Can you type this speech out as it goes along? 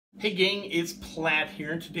Hey gang, it's Platt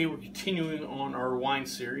here, and today we're continuing on our wine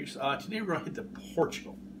series. Today we're going to hit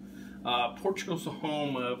Portugal. Portugal's the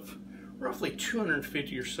home of roughly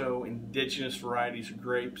 250 or so indigenous varieties of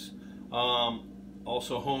grapes.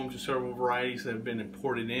 Also home to several varieties that have been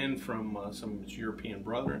imported in from some of its European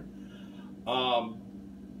brethren.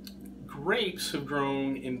 Grapes have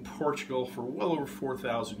grown in Portugal for well over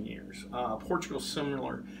 4,000 years. Portugal's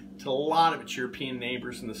similar to a lot of its European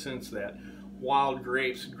neighbors in the sense that wild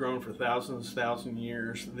grapes have grown for thousands of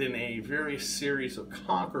years. Then a various series of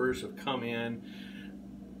conquerors have come in,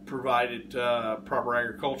 provided proper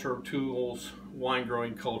agricultural tools, wine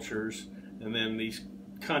growing cultures, and then these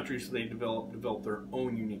countries they developed their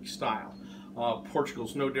own unique style.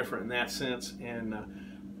 Portugal's no different in that sense, and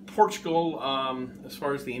Portugal, as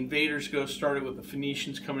far as the invaders go, started with the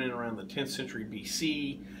Phoenicians coming in around the 10th century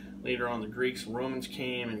BC. Later on the Greeks and Romans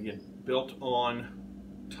came and again built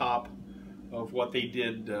on top of what they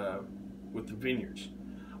did with the vineyards.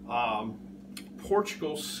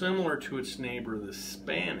 Portugal, similar to its neighbor the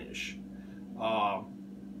Spanish,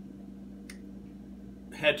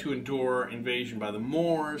 had to endure invasion by the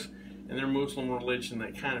Moors and their Muslim religion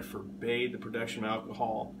that kind of forbade the production of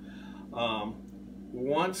alcohol.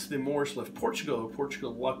 Once the Moors left Portugal,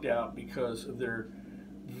 Portugal lucked out because of their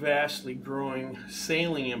vastly growing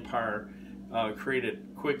sailing empire. Created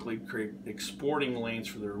exporting lanes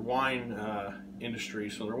for their wine industry.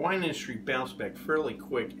 So their wine industry bounced back fairly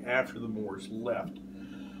quick after the Moors left.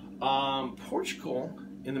 Portugal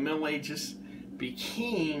in the Middle Ages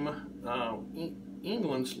became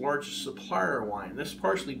England's largest supplier of wine. This is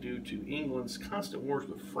partially due to England's constant wars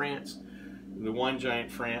with France, the wine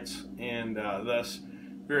giant France, and thus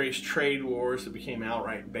various trade wars that became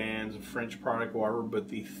outright bans of French product, whatever. But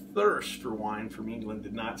the thirst for wine from England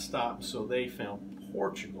did not stop, so they found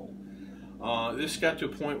Portugal. This got to a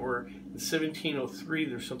point where in 1703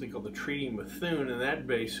 there's something called the Treaty of Methuen, and that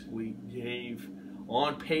basically gave,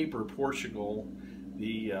 on paper, Portugal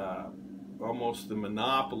the almost the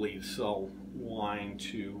monopoly to sell wine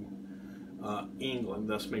to England,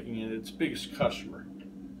 thus making it its biggest customer.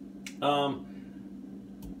 I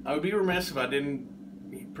would be remiss if I didn't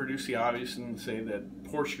produce the obvious and say that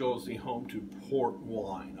Portugal is the home to port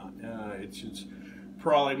wine. It's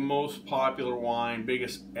probably most popular wine,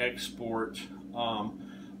 biggest export.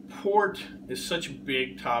 Port is such a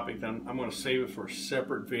big topic that I'm going to save it for a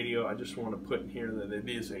separate video. I just want to put in here that it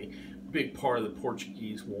is a big part of the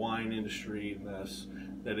Portuguese wine industry, and thus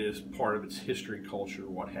that is part of its history, culture,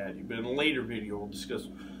 what have you. But in a later video we'll discuss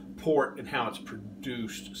port and how it's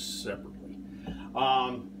produced separately.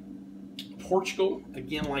 Portugal,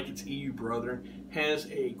 again like its EU brethren, has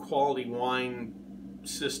a quality wine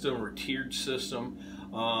system or tiered system,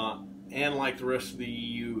 and like the rest of the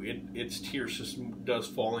EU, its tier system does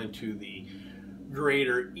fall into the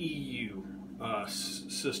greater EU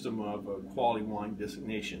system of quality wine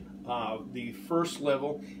designation. The first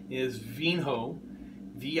level is Vinho,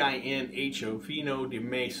 V-I-N-H-O, Vino de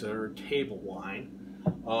Mesa, or table wine,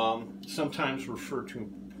 sometimes referred to in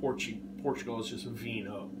Portugal as just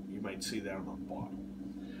Vino. You might see that on the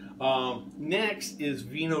bottle. Next is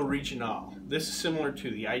Vino Regional. This is similar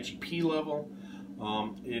to the IGP level.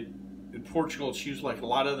 In Portugal, it's used like a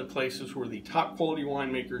lot of other places where the top quality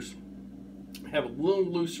winemakers have a little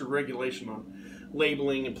looser regulation on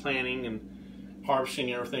labeling and planting and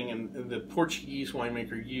harvesting and everything, and the Portuguese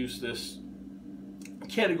winemaker used this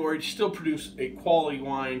category to still produce a quality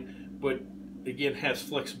wine, but again has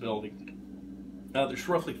flexibility. There's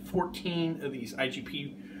roughly 14 of these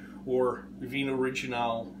IGP or Vino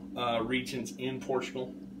Regional regions in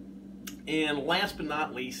Portugal. And last but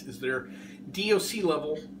not least is their DOC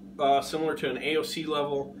level, similar to an AOC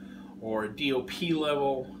level or a DOP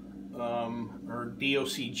level, or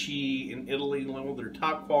DOCG in Italy level, their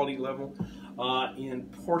top quality level. In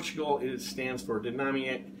Portugal it stands for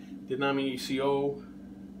Denominação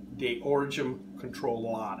de Origem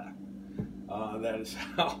Controlada. That is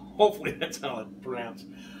how, hopefully that's how it's pronounced.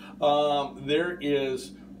 There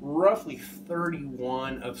is roughly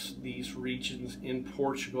 31 of these regions in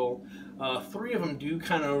Portugal. 3 of them do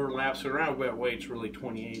kind of overlap, so around wet weight it's really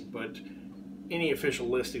 28, but any official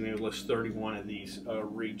listing they would list 31 of these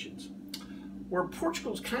regions. Where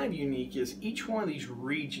Portugal is kind of unique is each one of these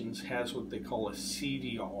regions has what they call a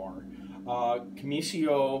CVR,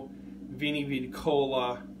 Comissão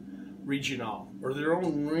Vinivicola Regional, or their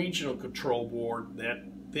own regional control board that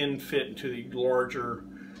then fit into the larger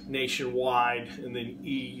nationwide and then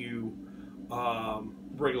EU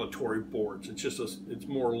regulatory boards. It's just it's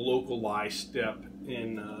more localized step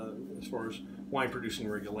in as far as wine producing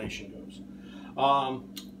regulation goes.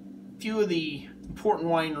 Few of the Important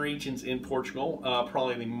wine regions in Portugal.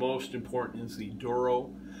 Probably the most important is the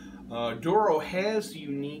Douro. Douro has the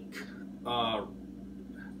unique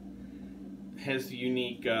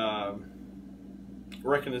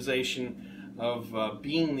recognition of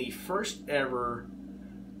being the first ever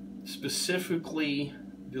specifically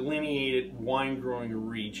delineated wine growing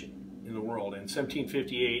region in the world. In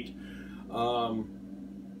 1758,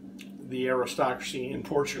 the aristocracy in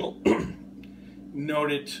Portugal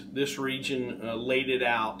noted this region, laid it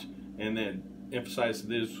out, and then emphasized that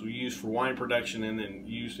this was used for wine production and then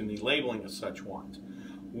used in the labeling of such wines.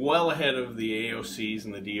 Well ahead of the AOCs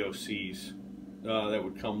and the DOCs that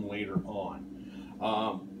would come later on.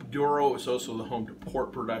 Douro is also the home to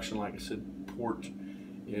port production. Like I said, port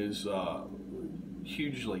is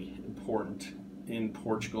hugely important in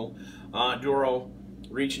Portugal. Douro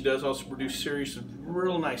region does also produce a series of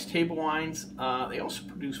real nice table wines. They also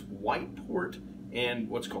produce white port and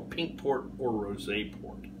what's called pink port or rosé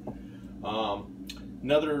port.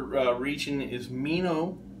 Another region is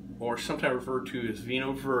Minho, or sometimes referred to as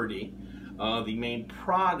Vinho Verde. The main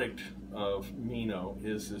product of Minho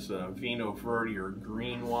is this Vinho Verde, or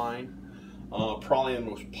green wine. Probably the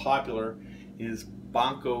most popular is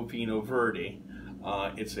Banco Vinho Verde.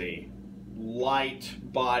 It's a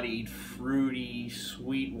light-bodied, fruity,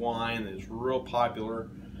 sweet wine that is real popular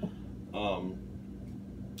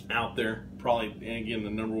out there. Probably, and again, the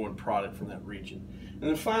 #1 product from that region. And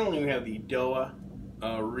then finally, we have the Doa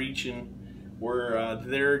region, where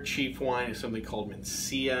their chief wine is something called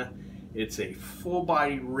Mencia. It's a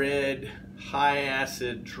full-bodied red,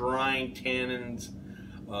 high-acid, drying tannins,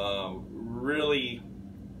 really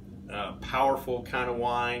powerful kind of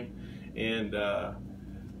wine. And the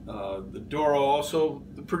Douro also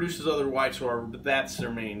produces other whites, however, but that's their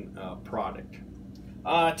main product.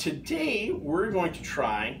 Today, we're going to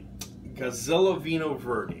try Gazella Vinho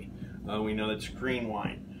Verde. We know that's green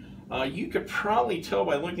wine. You could probably tell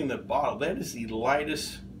by looking at the bottle, that is the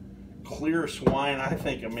lightest, clearest wine I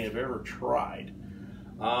think I may have ever tried.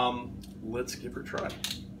 Let's give her a try.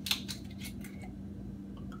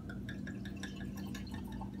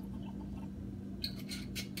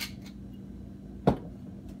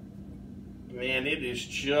 Man, it is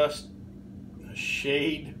just a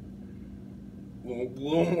shade, a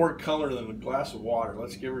little more color than a glass of water.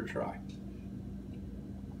 Let's give her a try.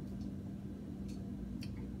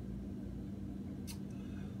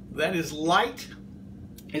 That is light,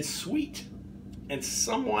 it's sweet, and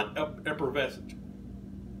somewhat effervescent.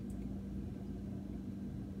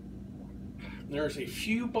 There's a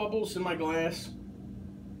few bubbles in my glass,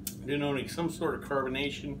 denoting some sort of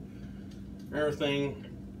carbonation, everything.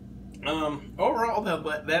 Overall,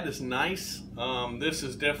 that is nice. This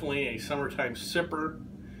is definitely a summertime sipper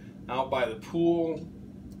out by the pool.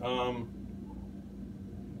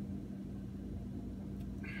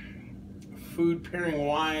 Food pairing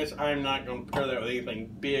wise, I'm not going to pair that with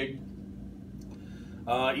anything big.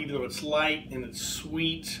 Even though it's light and it's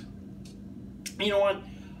sweet. You know what?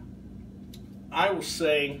 I will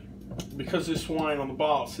say, because this wine on the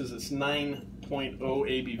bottle says it's 9.0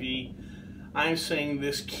 ABV, I'm saying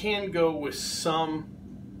this can go with some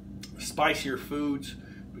spicier foods,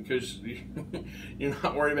 because you're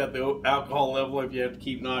not worried about the alcohol level if you have to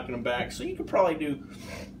keep knocking them back. So you could probably do,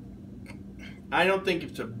 I don't think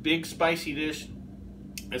it's a big spicy dish.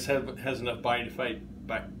 It has enough bite to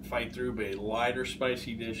fight through, but a lighter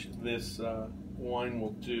spicy dish, this wine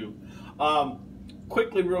will do.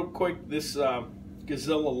 Real quick, this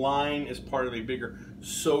Gazella line is part of a bigger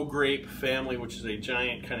So Grape family, which is a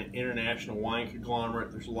giant kind of international wine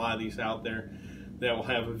conglomerate. There's a lot of these out there that will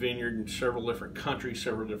have a vineyard in several different countries,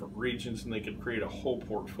 several different regions, and they could create a whole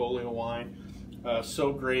portfolio of wine.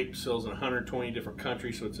 So Grape sells in 120 different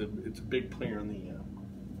countries, so it's a big player in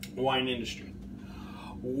the wine industry.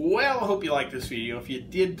 Well, I hope you liked this video. If you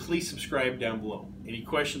did, please subscribe down below. Any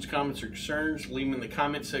questions, comments, or concerns, leave them in the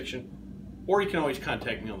comment section, or you can always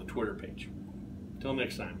contact me on the Twitter page. Until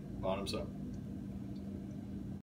next time, bottoms up.